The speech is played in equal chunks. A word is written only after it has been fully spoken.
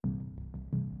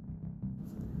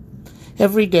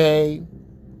Every day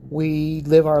we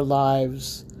live our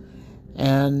lives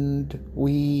and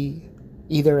we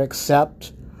either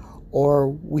accept or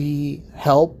we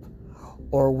help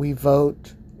or we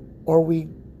vote or we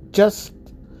just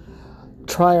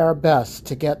try our best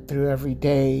to get through every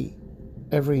day,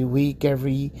 every week,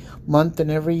 every month,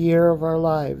 and every year of our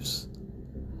lives.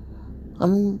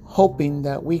 I'm hoping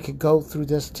that we could go through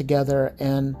this together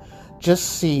and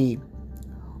just see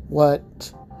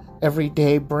what every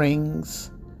day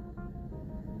brings,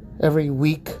 every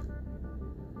week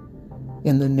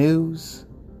in the news,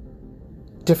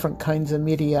 different kinds of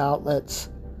media outlets.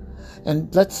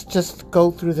 And let's just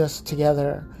go through this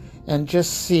together and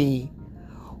just see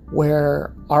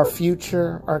where our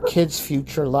future, our kids'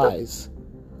 future lies.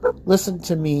 Listen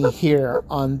to me here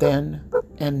on Then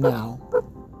and Now.